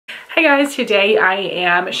Hi guys, today I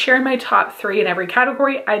am sharing my top 3 in every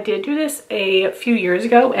category. I did do this a few years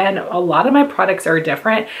ago and a lot of my products are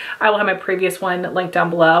different. I will have my previous one linked down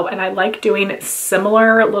below, and I like doing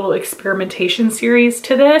similar little experimentation series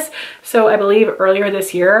to this. So I believe earlier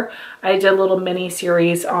this year I did a little mini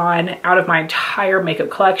series on, out of my entire makeup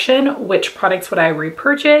collection, which products would I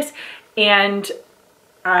repurchase, and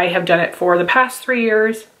I have done it for the past 3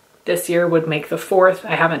 years. This year would make the 4th.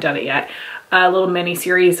 I haven't done it yet. A little mini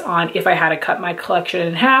series on if I had to cut my collection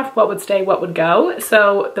in half, what would stay, what would go.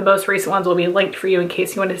 So the most recent ones will be linked for you in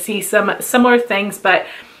case you want to see some similar things, but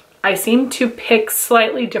I seem to pick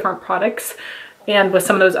slightly different products, and with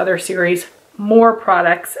some of those other series, more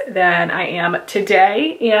products than I am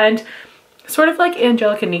today. And sort of like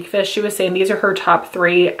Angelica Neekfish, she was saying these are her top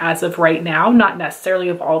 3 as of right now, not necessarily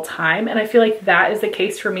of all time. And I feel like that is the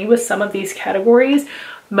case for me with some of these categories,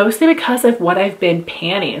 mostly because of what I've been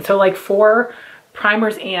panning. So like for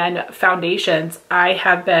primers and foundations, I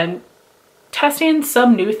have been testing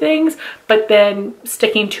some new things, but then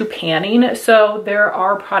sticking to panning. So there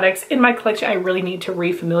are products in my collection I really need to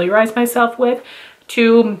refamiliarize myself with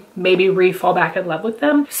to maybe fall back in love with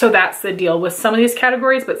them. So that's the deal with some of these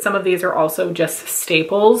categories, but some of these are also just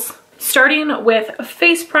staples. Starting with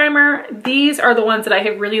face primer, these are the ones that I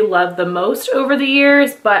have really loved the most over the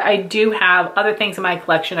years, but I do have other things in my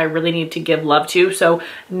collection I really need to give love to. So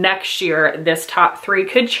next year, this top 3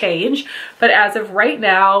 could change. But as of right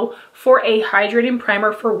now, for a hydrating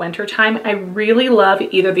primer for wintertime, I really love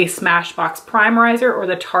either the Smashbox Primerizer or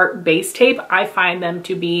the Tarte Base Tape. I find them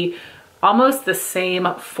to be almost the same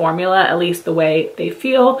formula, at least the way they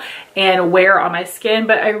feel and wear on my skin,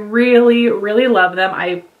 but I really, really love them.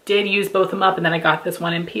 I did use both of them up, and then I got this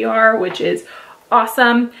one in PR, which is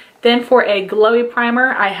awesome. Then for a glowy primer,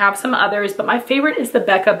 I have some others, but my favorite is the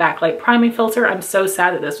Becca Backlight Priming Filter. I'm so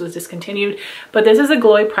sad that this was discontinued, but this is a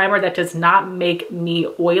glowy primer that does not make me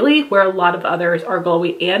oily, where a lot of others are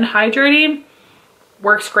glowy and hydrating.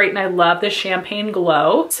 Works great, and I love the Champagne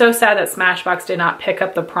Glow. So sad that Smashbox did not pick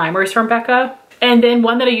up the primers from Becca. And then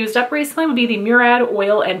one that I used up recently would be the Murad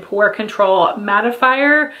Oil and Pore Control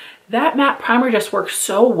Mattifier. That matte primer just works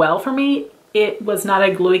so well for me. It was not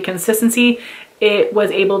a gluey consistency. It was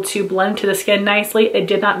able to blend to the skin nicely. It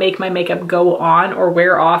did not make my makeup go on or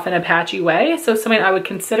wear off in a patchy way. So something I would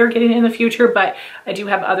consider getting in the future, but I do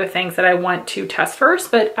have other things that I want to test first.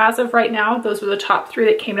 But as of right now, those were the top 3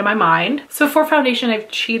 that came to my mind. So for foundation, I've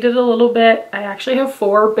cheated a little bit. I actually have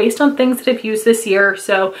 4 based on things that I've used this year.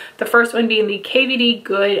 So the first one being the KVD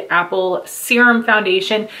Good Apple Serum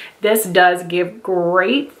Foundation. This does give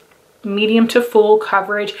great medium to full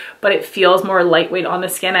coverage, but it feels more lightweight on the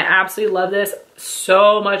skin. I absolutely love this,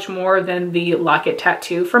 so much more than the Locket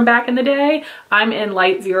Tattoo from back in the day. I'm in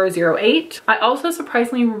light 008. I also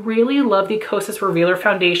surprisingly really love the Kosas Revealer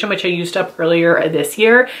Foundation, which I used up earlier this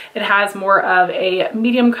year. It has more of a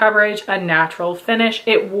medium coverage, a natural finish.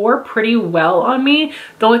 It wore pretty well on me.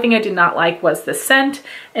 The only thing I did not like was the scent.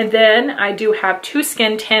 And then I do have 2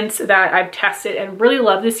 skin tints that I've tested and really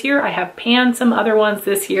love this year. I have panned some other ones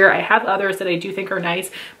this year. I have others that I do think are nice,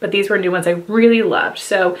 but these were new ones I really loved.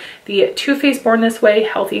 So the Too Faced Born This Way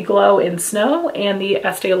Healthy Glow in Snow and the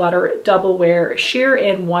Estee Lauder Double Wear Sheer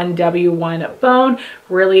in 1W1 Bone.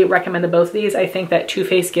 Really recommend the both of these. I think that Too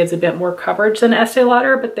Faced gives a bit more coverage than Estee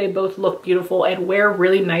Lauder, but they both look beautiful and wear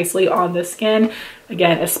really nicely on the skin.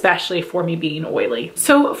 Again, especially for me being oily.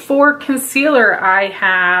 So for concealer, I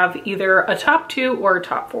have either a top 2 or a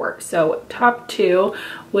top 4. So top 2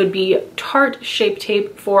 would be Tarte Shape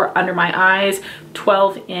Tape for under my eyes.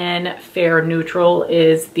 12 in Fair Neutral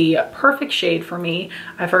is the perfect shade for me.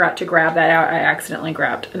 I forgot to grab that out. I accidentally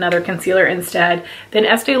grabbed another concealer instead. Then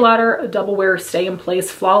Estee Lauder Double Wear Stay in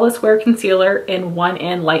Place Flawless Wear Concealer in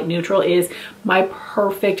 1N Light Neutral is my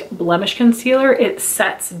perfect blemish concealer. It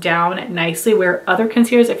sets down nicely, where other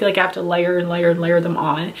concealers I feel like I have to layer and layer and layer them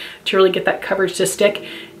on to really get that coverage to stick.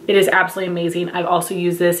 It is absolutely amazing. I've also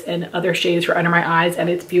used this in other shades for under my eyes, and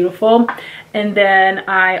it's beautiful. And then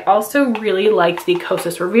I also really liked the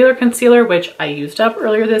Kosas Revealer Concealer, which I used up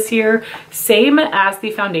earlier this year. Same as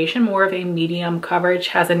the foundation, more of a medium coverage,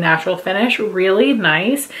 has a natural finish, really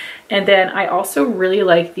nice. And then I also really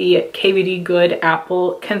like the KVD Good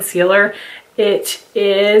Apple Concealer. It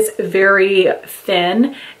is very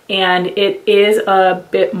thin and it is a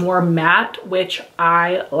bit more matte, which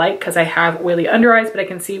I like because I have oily under eyes, but I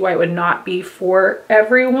can see why it would not be for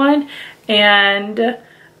everyone. And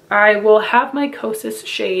I will have my Kosas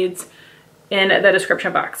shades in the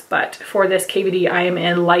description box, but for this KVD I am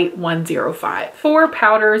in light 105. For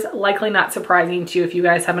powders, likely not surprising to you if you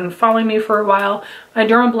guys have been following me for a while, my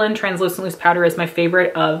Derma Blend Translucent Loose Powder is my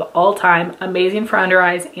favorite of all time. Amazing for under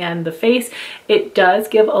eyes and the face. It does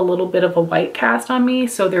give a little bit of a white cast on me,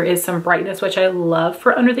 so there is some brightness, which I love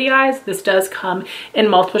for under the eyes. This does come in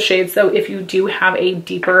multiple shades, so if you do have a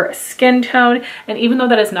deeper skin tone, and even though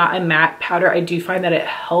that is not a matte powder, I do find that it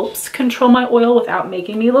helps control my oil without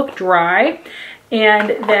making me look dry. And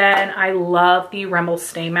then I love the Rimmel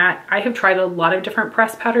Stay Matte. I have tried a lot of different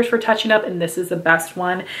pressed powders for touching up, and this is the best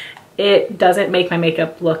one. It doesn't make my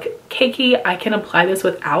makeup look cakey. I can apply this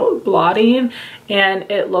without blotting and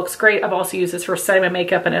it looks great. I've also used this for setting my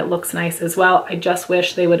makeup and it looks nice as well. I just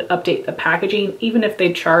wish they would update the packaging. Even if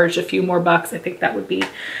they charged a few more bucks, I think that would be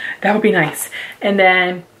nice. And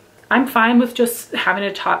then I'm fine with just having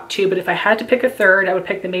a top two, but if I had to pick a third, I would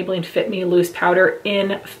pick the Maybelline Fit Me Loose Powder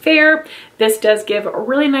in Fair. This does give a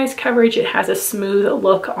really nice coverage. It has a smooth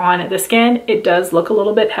look on the skin. It does look a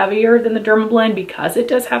little bit heavier than the Derma Blend because it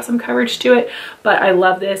does have some coverage to it, but I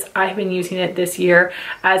love this. I've been using it this year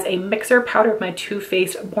as a mixer powder of my Too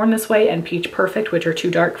Faced Born This Way and Peach Perfect, which are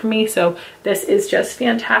too dark for me. So this is just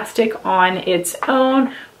fantastic on its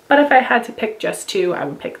own. But if I had to pick just two, I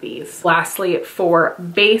would pick these. Lastly, for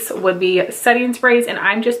base would be setting sprays, and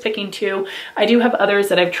I'm just picking two. I do have others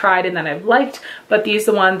that I've tried and that I've liked, but these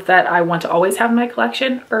are the ones that I want to always have in my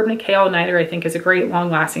collection. Urban Decay All Nighter I think is a great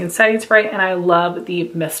long-lasting setting spray, and I love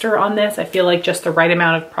the mister on this. I feel like just the right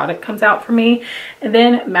amount of product comes out for me. And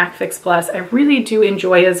then MAC Fix Plus I really do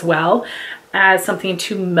enjoy as well, as something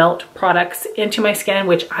to melt products into my skin,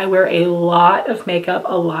 which I wear a lot of makeup,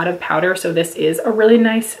 a lot of powder, so this is a really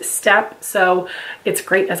nice step. So it's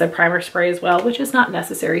great as a primer spray as well, which is not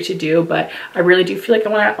necessary to do, but I really do feel like I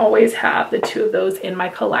want to always have the two of those in my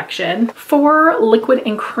collection. For liquid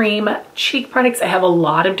and cream cheek products, I have a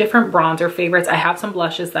lot of different bronzer favorites. I have some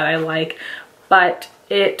blushes that I like, but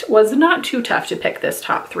it was not too tough to pick this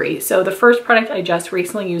top three. So the first product I just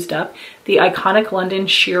recently used up, the Iconic London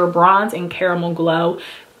Sheer Bronze in Caramel Glow.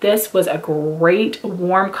 This was a great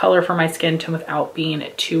warm color for my skin tone without being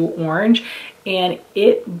too orange, and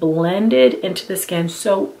it blended into the skin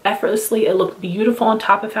so effortlessly. It looked beautiful on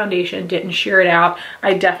top of foundation, didn't sheer it out.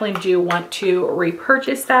 I definitely do want to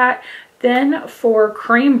repurchase that. Then for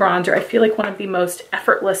cream bronzer, I feel like one of the most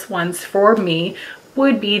effortless ones for me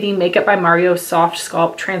would be the Makeup by Mario Soft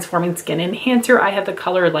Sculpt Transforming Skin Enhancer. I have the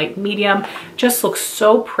color light medium. Just looks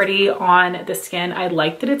so pretty on the skin. I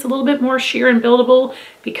like that it's a little bit more sheer and buildable.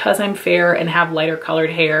 Because I'm fair and have lighter colored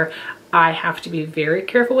hair, I have to be very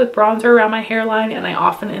careful with bronzer around my hairline, and I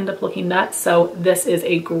often end up looking nuts. So this is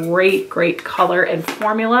a great color and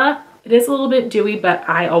formula. It is a little bit dewy, but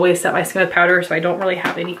I always set my skin with powder, so I don't really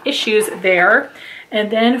have any issues there. And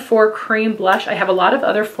then for cream blush, I have a lot of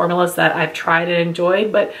other formulas that I've tried and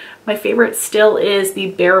enjoyed, but my favorite still is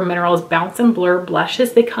the Bare Minerals Bounce and Blur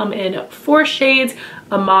blushes. They come in 4 shades,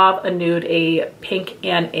 a mauve, a nude, a pink,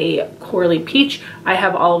 and a corally peach. I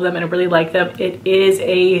have all of them and I really like them. It is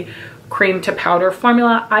a cream to powder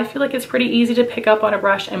formula. I feel like it's pretty easy to pick up on a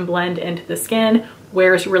brush and blend into the skin.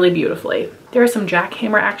 Wears really beautifully. There is some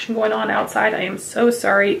jackhammer action going on outside. I am so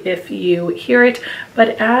sorry if you hear it, but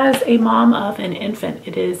as a mom of an infant,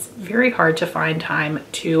 it is very hard to find time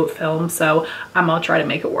to film, so I'm gonna try to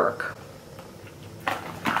make it work.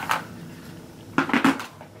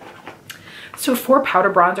 So for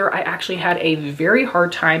powder bronzer, I actually had a very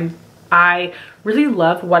hard time. I really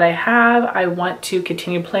love what I have. I want to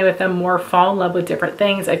continue playing with them more, fall in love with different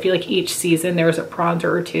things. I feel like each season there's a bronzer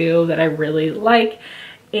or two that I really like.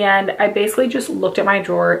 And I basically just looked at my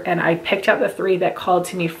drawer and I picked out the 3 that called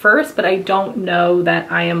to me first, but I don't know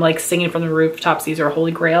that I am like singing from the rooftops, these are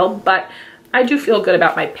holy grail, but I do feel good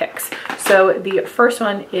about my picks. So the first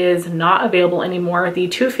one is not available anymore. The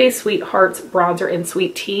Too Faced Sweethearts Bronzer in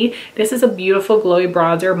Sweet Tea. This is a beautiful glowy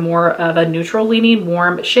bronzer, more of a neutral leaning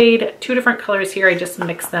warm shade. 2 different colors here, I just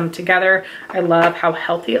mixed them together. I love how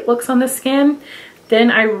healthy it looks on the skin. Then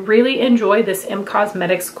I really enjoy this M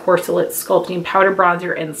Cosmetics Corselet Sculpting Powder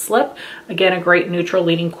Bronzer in Slip. Again, a great neutral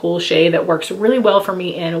leaning cool shade that works really well for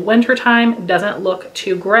me in wintertime. Doesn't look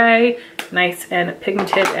too gray, nice and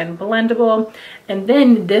pigmented and blendable. And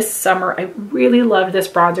then this summer, I really loved this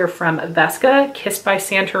bronzer from Vesca, Kissed by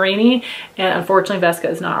Santorini. And unfortunately, Vesca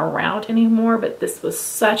is not around anymore, but this was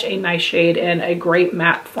such a nice shade and a great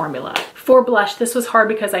matte formula. For blush, this was hard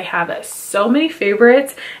because I have so many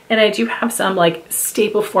favorites, and I do have some like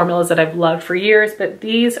staple formulas that I've loved for years, but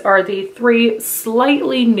these are the 3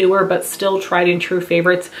 slightly newer but still tried and true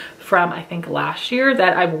favorites from I think last year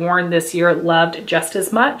that I've worn this year, loved just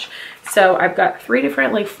as much. So I've got 3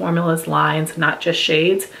 different like formulas, lines, not just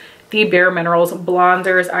shades. The Bare Minerals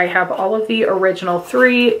bronzers, I have all of the original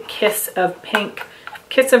 3, Kiss of Pink,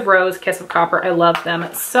 Kiss of Rose, Kiss of Copper. I love them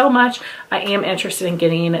so much. I am interested in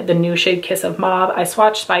getting the new shade Kiss of Mauve. I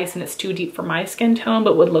swatched Spice and it's too deep for my skin tone,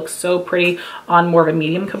 but would look so pretty on more of a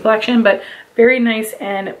medium complexion. But very nice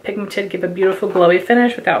and pigmented, give a beautiful glowy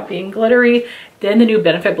finish without being glittery. Then the new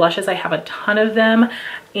Benefit blushes, I have a ton of them.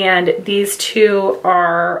 And these 2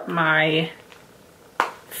 are my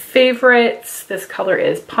favorites. This color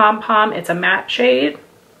is Pom Pom. It's a matte shade.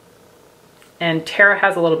 And Tara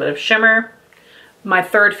has a little bit of shimmer. My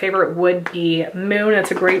 3rd favorite would be Moon.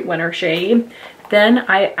 It's a great winter shade. Then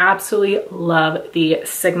I absolutely love the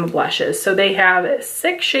Sigma blushes. So they have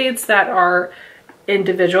 6 shades that are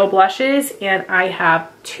individual blushes, and I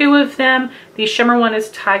have 2 of them. The shimmer one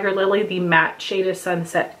is Tiger Lily. The matte shade is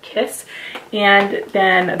Sunset Kiss. And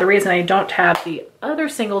then the reason I don't have the other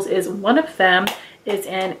singles is one of them is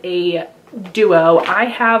in a duo. I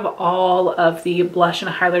have all of the blush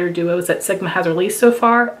and highlighter duos that Sigma has released so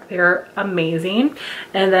far. They're amazing.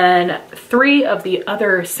 And then 3 of the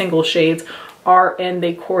other single shades are in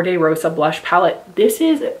the Corday Rosa blush palette. This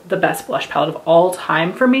is the best blush palette of all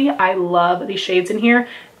time for me. I love the shades in here.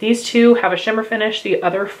 These 2 have a shimmer finish. The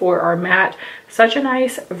other 4 are matte. Such a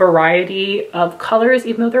nice variety of colors,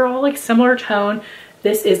 even though they're all like similar tone.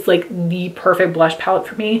 This is like the perfect blush palette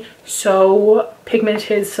for me. So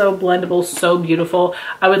pigmented, so blendable, so beautiful.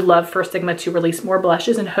 I would love for Sigma to release more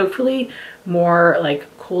blushes and hopefully more like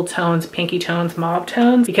cool tones, pinky tones, mauve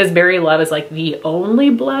tones, because Berry Love is like the only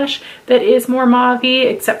blush that is more mauve-y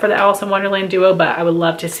except for the Alice in Wonderland duo, but I would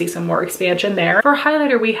love to see some more expansion there. For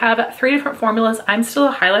highlighter, we have 3 different formulas. I'm still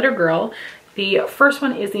a highlighter girl. The first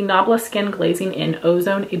one is the Nabla Skin Glazing in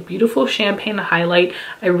Ozone, a beautiful champagne highlight.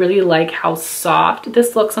 I really like how soft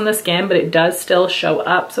this looks on the skin, but it does still show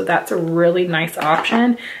up, so that's a really nice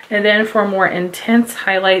option. And then for more intense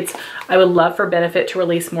highlights, I would love for Benefit to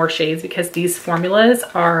release more shades because these formulas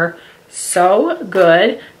are so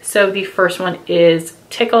good. So the first one is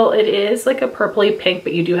Tickle. It is like a purpley pink,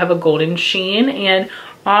 but you do have a golden sheen, and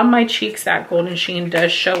on my cheeks that golden sheen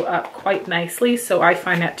does show up quite nicely, so I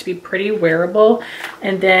find that to be pretty wearable.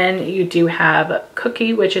 And then you do have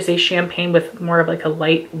Cookie, which is a champagne with more of like a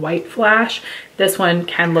light white flash. This one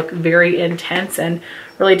can look very intense and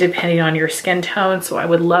really depending on your skin tone, so I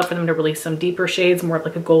would love for them to release some deeper shades, more of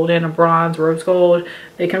like a golden, a bronze, rose gold.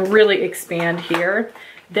 They can really expand here.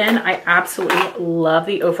 Then I absolutely love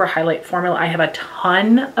the Ofra Highlight formula. I have a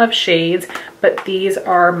ton of shades, but these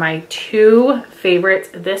are my 2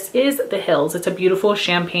 favorites. This is the Hills. It's a beautiful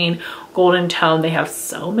champagne golden tone. They have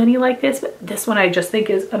so many like this, but this one I just think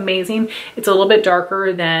is amazing. It's a little bit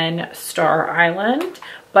darker than Star Island,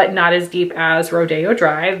 but not as deep as Rodeo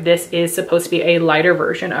Drive. This is supposed to be a lighter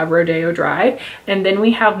version of Rodeo Drive. And then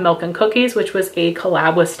we have Milk and Cookies, which was a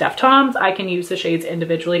collab with Steph Toms. I can use the shades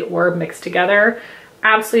individually or mixed together.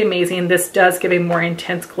 Absolutely amazing. This does give a more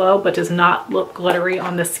intense glow, but does not look glittery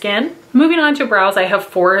on the skin. Moving on to brows, I have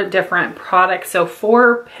 4 different products. So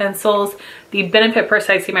 4 pencils. The Benefit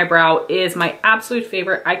Precisely My Brow is my absolute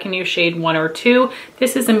favorite. I can use shade 1 or 2.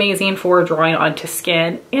 This is amazing for drawing onto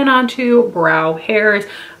skin and onto brow hairs.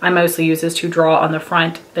 I mostly use this to draw on the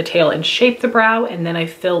front, the tail, and shape the brow, and then I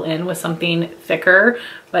fill in with something thicker.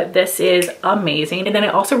 But this is amazing. And then I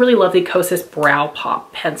also really love the Kosas Brow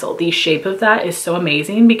Pop pencil. The shape of that is so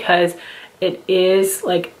amazing because it is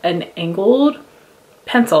like an angled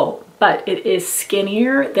pencil, but it is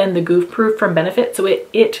skinnier than the Goof Proof from Benefit. So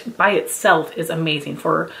it by itself is amazing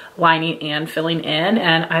for lining and filling in.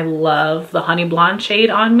 And I love the Honey Blonde shade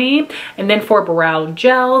on me. And then for brow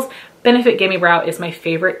gels, Benefit Gimme Brow is my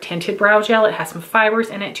favorite tinted brow gel. It has some fibers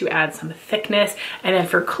in it to add some thickness. And then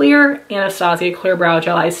for clear, Anastasia Clear Brow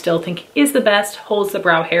Gel I still think is the best, holds the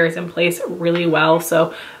brow hairs in place really well.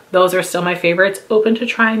 So those are still my favorites. Open to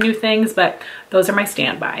trying new things, but those are my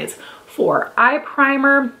standbys. For eye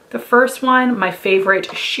primer, the first one, my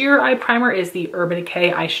favorite sheer eye primer is the Urban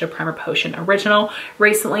Decay Eyeshadow Primer Potion Original.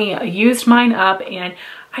 Recently I used mine up and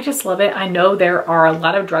I just love it. I know there are a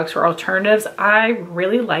lot of drugstore alternatives. I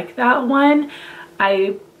really like that one.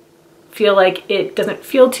 I feel like it doesn't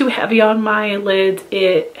feel too heavy on my lids.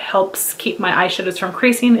 It helps keep my eyeshadows from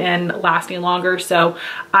creasing and lasting longer. So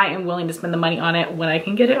I am willing to spend the money on it when I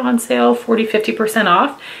can get it on sale, 40–50%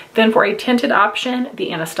 off. Then for a tinted option,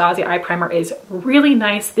 the Anastasia eye primer is really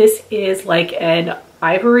nice. This is like an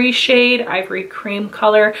ivory shade, ivory cream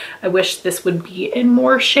color. I wish this would be in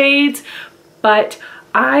more shades, but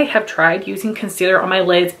I have tried using concealer on my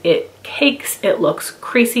lids. It cakes, it looks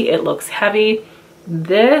creasy, it looks heavy.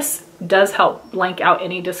 This does help blank out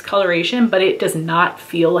any discoloration, but it does not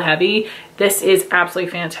feel heavy. This is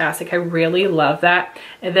absolutely fantastic. I really love that.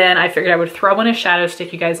 And then I figured I would throw in a shadow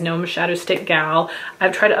stick. You guys know I'm a shadow stick gal.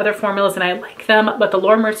 I've tried other formulas and I like them, but the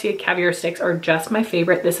Laura Mercier Caviar sticks are just my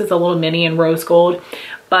favorite. This is a little mini in rose gold,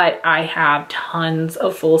 but I have tons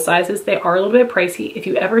of full sizes. They are a little bit pricey. If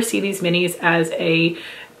you ever see these minis as a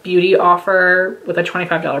beauty offer with a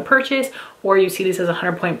 $25 purchase, or you see this as a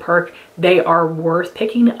 100-point perk, they are worth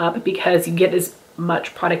picking up because you get as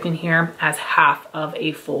much product in here as half of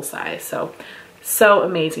a full size. So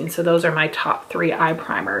amazing. So those are my top 3 eye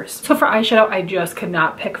primers. So for eyeshadow, I just could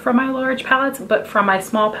not pick from my large palettes, but from my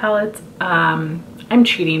small palettes, I'm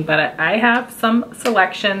cheating, but I have some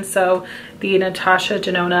selections. So the Natasha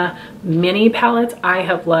Denona mini palettes I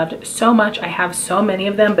have loved so much. I have so many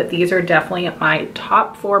of them, but these are definitely my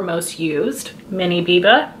top 4 most used. Mini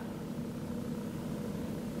Biba,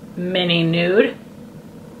 Mini Nude,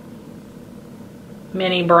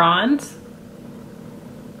 Mini Bronze,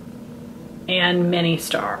 and Mini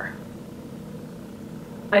Star.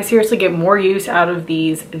 I seriously get more use out of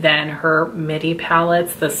these than her midi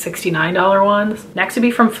palettes, the $69 ones. Next would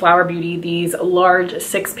be from Flower Beauty, these large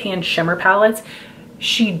 6-pan shimmer palettes.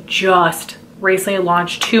 She just recently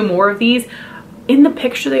launched 2 more of these. In the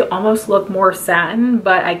picture, they almost look more satin,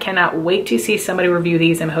 but I cannot wait to see somebody review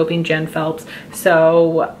these. I'm hoping Jen Phelps.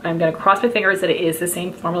 So I'm gonna cross my fingers that it is the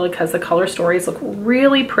same formula because the color stories look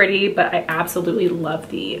really pretty, but I absolutely love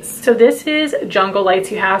these. So this is Jungle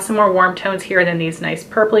Lights. You have some more warm tones here than these nice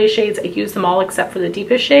purpley shades. I use them all except for the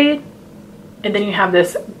deepest shade. And then you have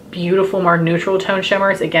this beautiful, more neutral tone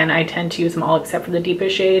shimmers. Again, I tend to use them all except for the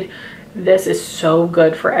deepest shade. This is so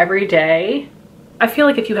good for every day. I feel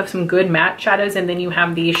like if you have some good matte shadows and then you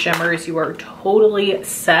have these shimmers, you are totally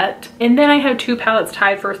set. And then I have 2 palettes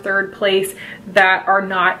tied for 3rd place that are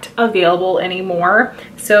not available anymore.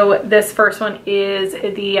 So this first one is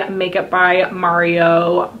the Makeup by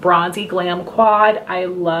Mario Bronzy Glam Quad. I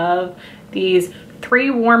love these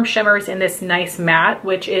 3 warm shimmers in this nice matte,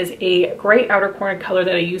 which is a great outer corner color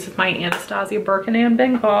that I use with my Anastasia Birkenham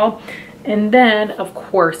Bengal. And then, of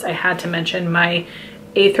course, I had to mention my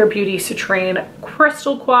Aether Beauty Citrine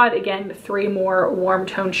Crystal Quad. Again, 3 more warm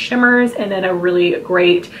tone shimmers and then a really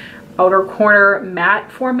great outer corner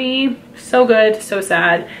matte for me. So good, so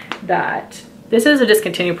sad that this is a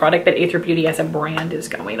discontinued product, that Aether Beauty as a brand is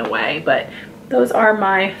going away, but those are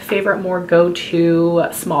my favorite more go-to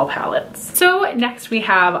small palettes. So next we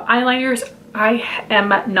have eyeliners. I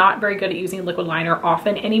am not very good at using liquid liner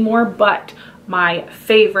often anymore, but my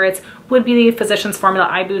favorites would be the Physicians Formula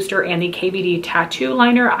Eye Booster and the KVD Tattoo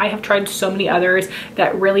Liner. I have tried so many others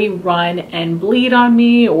that really run and bleed on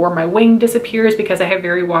me, or my wing disappears because I have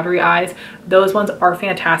very watery eyes. Those ones are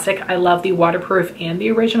fantastic. I love the waterproof and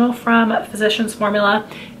the original from Physicians Formula.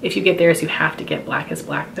 If you get theirs, you have to get Black is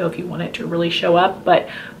Black though if you want it to really show up, but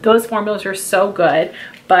those formulas are so good.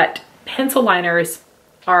 But pencil liners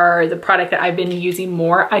are the product that I've been using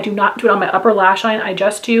more. I do not do it on my upper lash line. I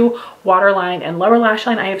just do waterline and lower lash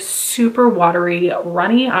line. I have super watery,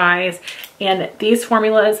 runny eyes, and these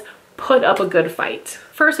formulas put up a good fight.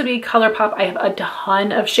 First would be ColourPop. I have a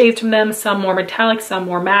ton of shades from them, some more metallic, some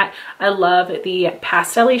more matte. I love the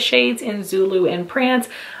pastel-y shades in Zulu and Prance.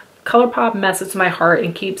 ColourPop messes with my heart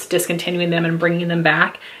and keeps discontinuing them and bringing them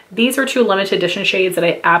back. These are 2 limited edition shades that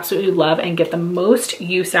I absolutely love and get the most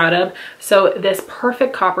use out of. So this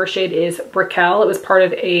perfect copper shade is Brickell. It was part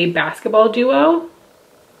of a basketball duo.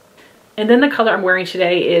 And then the color I'm wearing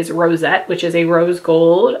today is Rosette, which is a rose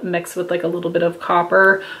gold mixed with like a little bit of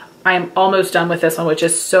copper. I am almost done with this one, which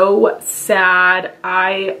is so sad.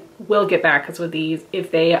 I will get back because with these,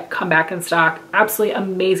 if they come back in stock, absolutely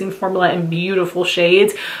amazing formula and beautiful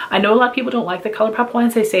shades. I know a lot of people don't like the ColourPop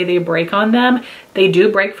ones. They say they break on them. They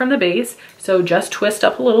do break from the base. So just twist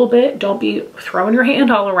up a little bit. Don't be throwing your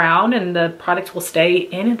hand all around and the product will stay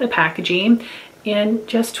in the packaging. And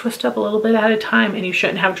just twist up a little bit at a time and you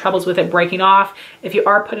shouldn't have troubles with it breaking off. If you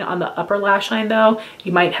are putting it on the upper lash line though,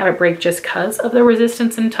 you might have it break just because of the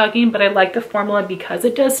resistance and tugging, but I like the formula because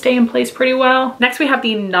it does stay in place pretty well. Next we have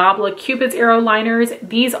the Nabla Cupid's Arrow liners.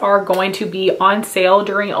 These are going to be on sale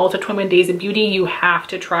during Ulta 21 Days of Beauty. You have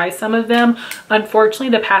to try some of them. Unfortunately,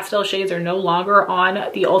 the pastel shades are no longer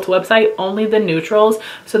on the Ulta website, only the neutrals.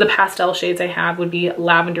 So the pastel shades I have would be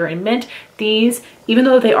lavender and mint. These, even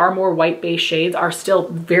though they are more white based shades, are still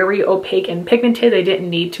very opaque and pigmented. They didn't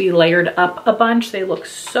need to be layered up a bunch. They look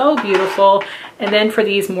so beautiful. And then for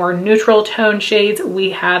these more neutral tone shades, we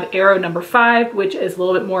have Arrow number 5, which is a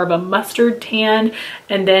little bit more of a mustard tan.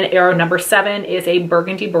 And then Arrow number 7 is a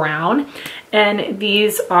burgundy brown. And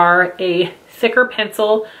these are a thicker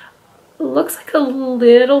pencil. Looks like a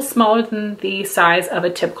little smaller than the size of a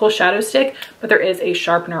typical shadow stick, but there is a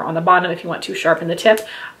sharpener on the bottom if you want to sharpen the tip.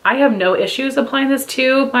 I have no issues applying this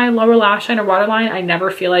to my lower lash line or waterline. I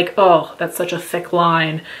never feel like, oh, that's such a thick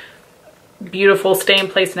line. Beautiful, stay in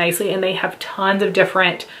place nicely, and they have tons of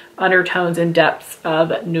different undertones and depths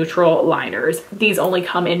of neutral liners. These only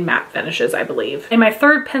come in matte finishes, I believe. And my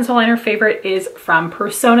third pencil liner favorite is from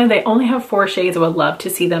Persona. They only have 4 shades. I would love to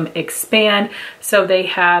see them expand. So they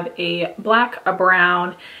have a black, a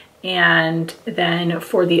brown, and then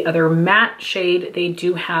for the other matte shade, they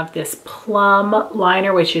do have this plum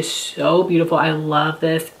liner, which is so beautiful. I love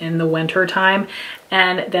this in the winter time.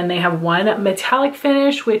 And then they have one metallic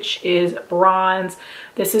finish, which is bronze.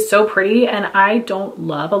 This is so pretty, and I don't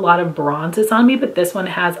love a lot of bronzes on me, but this one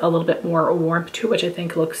has a little bit more warmth to it, which I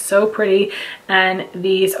think looks so pretty. And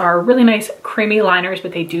these are really nice creamy liners,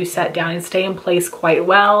 but they do set down and stay in place quite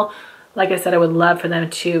well. Like I said, I would love for them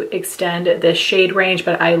to extend this shade range,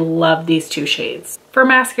 but I love these 2 shades. For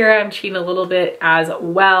mascara, I'm cheating a little bit as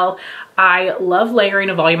well. I love layering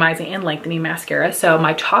and volumizing and lengthening mascara. So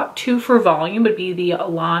my top 2 for volume would be the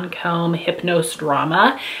Lancome Hypnose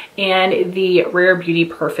Drama and the Rare Beauty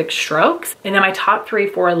Perfect Strokes. And then my top 3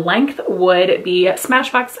 for length would be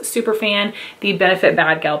Smashbox Superfan, the Benefit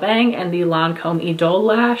Bad Gal Bang, and the Lancome Idole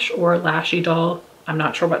Lash, or Lash Idole. I'm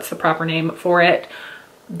not sure what's the proper name for it.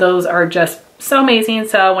 Those are just so amazing.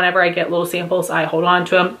 So whenever I get little samples, I hold on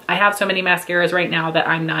to them. I have so many mascaras right now that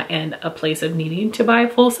I'm not in a place of needing to buy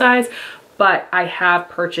full size, but I have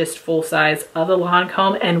purchased full size of the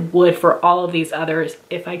Lancome and would for all of these others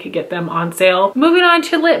if I could get them on sale. Moving on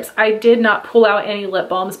to lips, I did not pull out any lip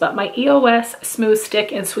balms, but my EOS Smooth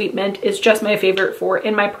Stick in Sweet Mint is just my favorite for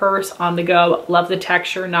in my purse, on the go. Love the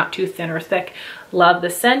texture, not too thin or thick. Love the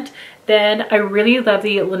scent. Then I really love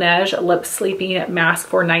the Laneige Lip Sleeping Mask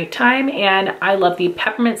for nighttime, and I love the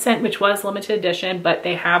peppermint scent, which was limited edition, but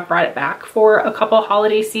they have brought it back for a couple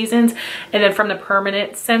holiday seasons. And then from the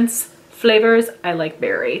permanent scents flavors, I like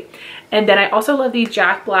berry. And then I also love the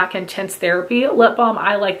Jack Black Intense Therapy lip balm.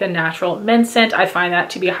 I like the natural mint scent. I find that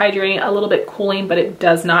to be hydrating, a little bit cooling, but it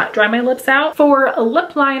does not dry my lips out. For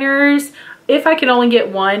lip liners, if I could only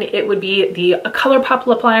get one, it would be the ColourPop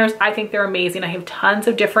lip liners. I think they're amazing. I have tons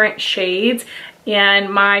of different shades,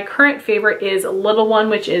 and my current favorite is Little One,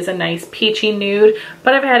 which is a nice peachy nude,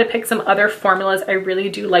 but I've had to pick some other formulas. I really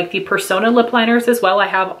do like the Persona lip liners as well. I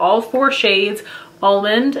have all 4 shades.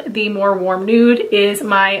 Almond, the more warm nude, is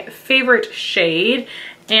my favorite shade.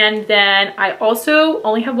 And then I also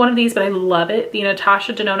only have one of these, but I love it. The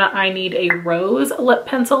Natasha Denona I Need a Rose lip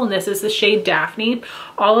pencil, and this is the shade Daphne.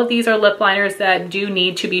 All of these are lip liners that do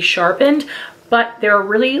need to be sharpened, but they're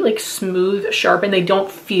really like smooth sharpened. They don't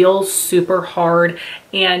feel super hard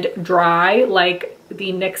and dry like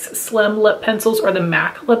the NYX Slim lip pencils or the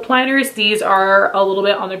MAC lip liners. These are a little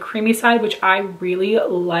bit on the creamy side, which I really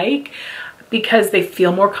like, because they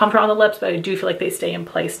feel more comfortable on the lips, but I do feel like they stay in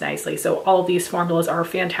place nicely. So all of these formulas are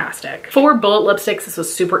fantastic. For bullet lipsticks, this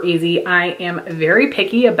was super easy. I am very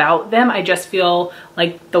picky about them. I just feel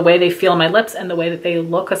like the way they feel on my lips and the way that they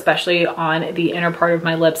look, especially on the inner part of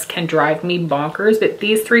my lips, can drive me bonkers. But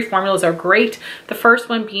these 3 formulas are great. The first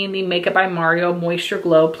one being the Makeup by Mario Moisture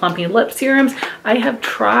Glow Plumping Lip Serums. I have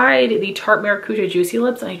tried the Tarte Maracuja Juicy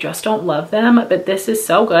Lips and I just don't love them, but this is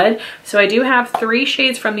so good. So I do have 3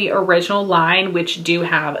 shades from the original line, which do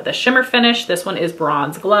have the shimmer finish. This one is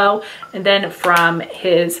Bronze Glow. And then from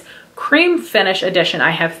his cream finish edition,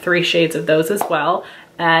 I have 3 shades of those as well.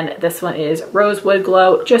 And this one is Rosewood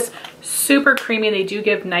Glow, just super creamy. They do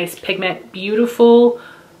give nice pigment, beautiful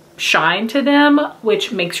shine to them,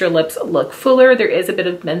 which makes your lips look fuller. There is a bit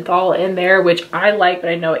of menthol in there, which I like,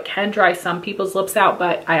 but I know it can dry some people's lips out,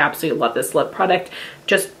 but I absolutely love this lip product.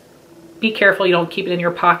 Just be careful you don't keep it in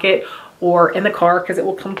your pocket or in the car, because it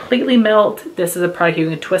will completely melt. This is a product you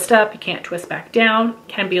can twist up, you can't twist back down. It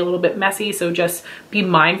can be a little bit messy, so just be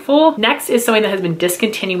mindful. Next is something that has been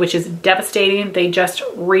discontinued, which is devastating. They just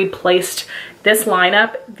replaced this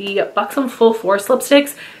lineup, the Buxom Full Force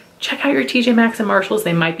lipsticks. Check out your TJ Maxx and Marshalls,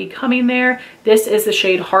 they might be coming there. This is the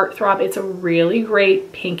shade Heartthrob. It's a really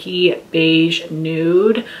great pinky beige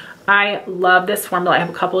nude. I love this formula. I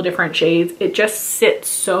have a couple of different shades. It just sits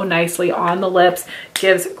so nicely on the lips,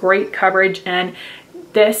 gives great coverage, and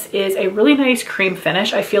This is a really nice cream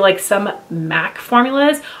finish. I feel like some MAC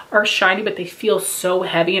formulas are shiny, but they feel so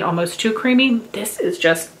heavy and almost too creamy. This is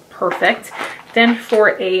just perfect. Then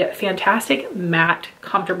for a fantastic matte,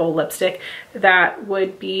 comfortable lipstick, that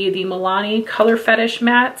would be the Milani Color Fetish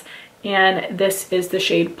Matte. And this is the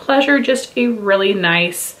shade Pleasure, just a really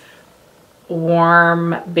nice,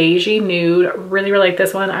 warm, beigey nude. Really like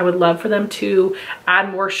this one. I would love for them to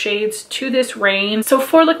add more shades to this range. So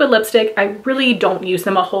for liquid lipstick, I really don't use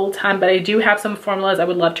them a whole ton, but I do have some formulas I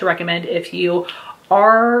would love to recommend if you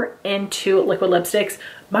are into liquid lipsticks.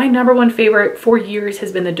 My number one favorite for years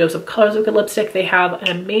has been the Dose of Colors liquid lipstick. They have an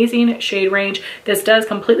amazing shade range. This does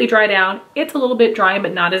completely dry down. It's a little bit dry,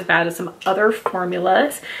 but not as bad as some other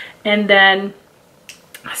formulas. And then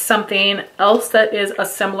something else that is a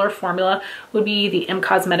similar formula would be the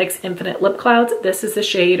Cosmetics Infinite Lip Clouds. This is the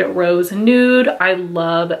shade Rose Nude. I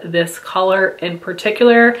love this color in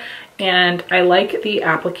particular, and I like the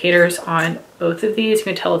applicators on both of these. You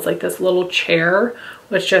can tell it's like this little chair,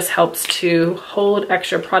 which just helps to hold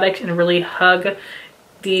extra product and really hug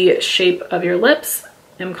the shape of your lips.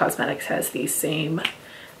 Cosmetics has the same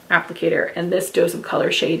applicator, and this Dose of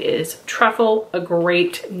Color shade is Truffle, a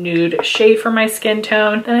great nude shade for my skin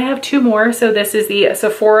tone. Then I have two more. So this is the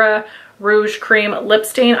Sephora Rouge Cream Lip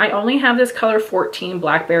Stain. I only have this color 14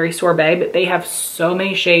 Blackberry Sorbet, but they have so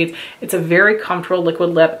many shades. It's a very comfortable liquid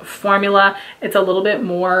lip formula. It's a little bit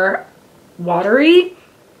more watery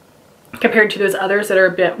compared to those others that are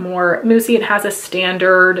a bit more moussey. It has a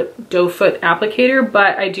standard doe foot applicator,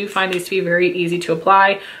 but I do find these to be very easy to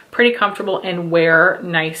apply, pretty comfortable, and wear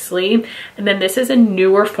nicely. And then this is a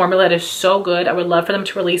newer formula that is so good. I would love for them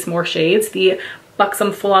to release more shades. The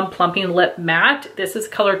Buxom Full On Plumping Lip Matte. This is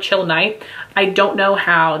color Chill Night. I don't know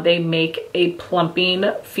how they make a plumping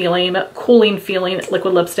feeling, cooling feeling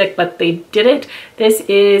liquid lipstick, but they did it. This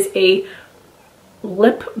is a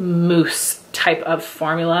lip mousse type of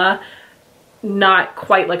formula. Not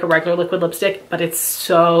quite like a regular liquid lipstick, but it's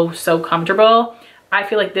so comfortable. I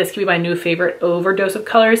feel like this could be my new favorite over Dose of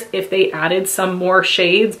Colors if they added some more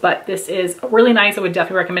shades, but this is really nice. I would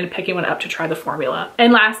definitely recommend picking one up to try the formula.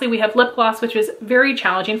 And lastly, we have lip gloss, which is very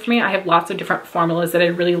challenging for me. I have lots of different formulas that I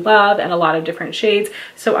really love and a lot of different shades.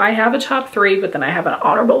 So I have a top three, but then I have an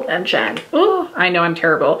honorable mention. Oh, I know I'm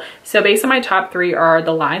terrible. So based on my top three are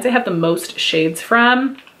the lines I have the most shades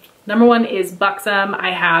from. Number one is Buxom.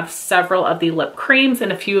 I have several of the lip creams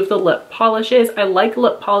and a few of the lip polishes. I like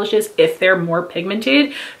lip polishes if they're more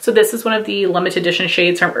pigmented. So this is one of the limited edition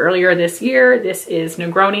shades from earlier this year. This is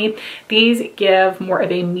Negroni. These give more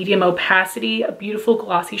of a medium opacity, a beautiful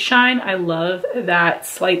glossy shine. I love that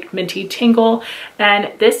slight minty tingle.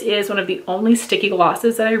 And this is one of the only sticky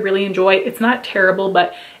glosses that I really enjoy. It's not terrible,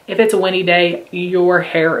 but if it's a windy day, your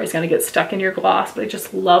hair is going to get stuck in your gloss, but I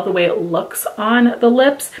just love the way it looks on the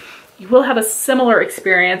lips. You will have a similar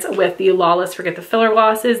experience with the Lawless Forget the Filler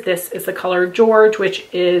glosses. This is the color George, which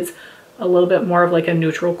is a little bit more of like a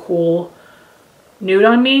neutral, cool nude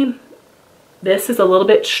on me. This is a little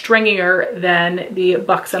bit stringier than the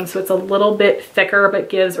Buxom, so it's a little bit thicker, but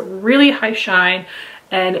gives really high shine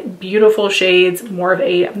and beautiful shades, more of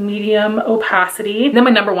a medium opacity. Then my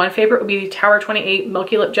number one favorite would be the Tower 28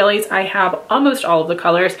 Milky Lip Jellies. I have almost all of the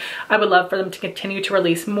colors. I would love for them to continue to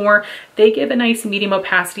release more. They give a nice medium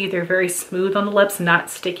opacity. They're very smooth on the lips, not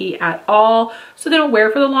sticky at all. So they don't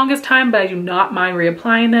wear for the longest time, but I do not mind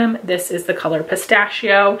reapplying them. This is the color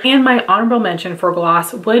Pistachio. And my honorable mention for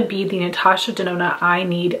gloss would be the Natasha Denona I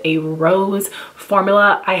Need a Rose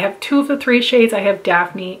formula. I have two of the three shades. I have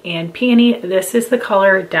Daphne and Peony. This is the color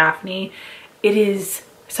Daphne. It is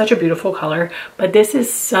such a beautiful color, but this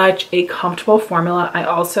is such a comfortable formula. I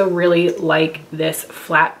also really like this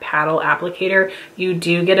flat paddle applicator. You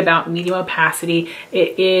do get about medium opacity.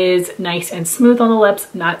 It is nice and smooth on the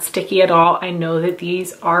lips, not sticky at all. I know that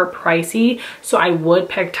these are pricey, so I would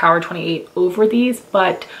pick Tower 28 over these,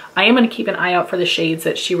 but I am going to keep an eye out for the shades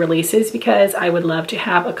that she releases because I would love to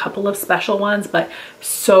have a couple of special ones, but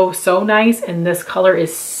so nice, and this color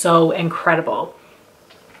is so incredible.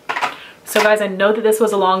 So guys, I know that this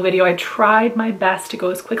was a long video. I tried my best to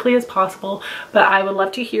go as quickly as possible, but I would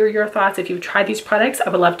love to hear your thoughts. If you've tried these products, I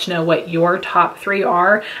would love to know what your top three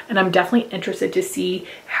are. And I'm definitely interested to see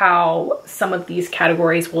how some of these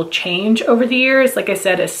categories will change over the years. Like I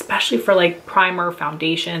said, especially for like primer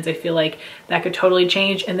foundations, I feel like that could totally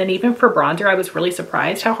change. And then even for bronzer, I was really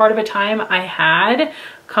surprised how hard of a time I had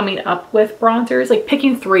coming up with bronzers. Like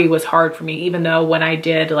picking three was hard for me, even though when I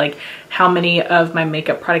did like how many of my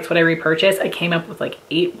makeup products would I repurchase, I came up with like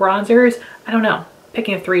 8 bronzers. I don't know,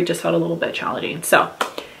 picking three just felt a little bit challenging. So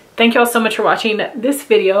thank you all so much for watching this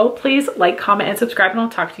video. Please like, comment, and subscribe, and I'll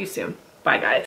talk to you soon. Bye guys.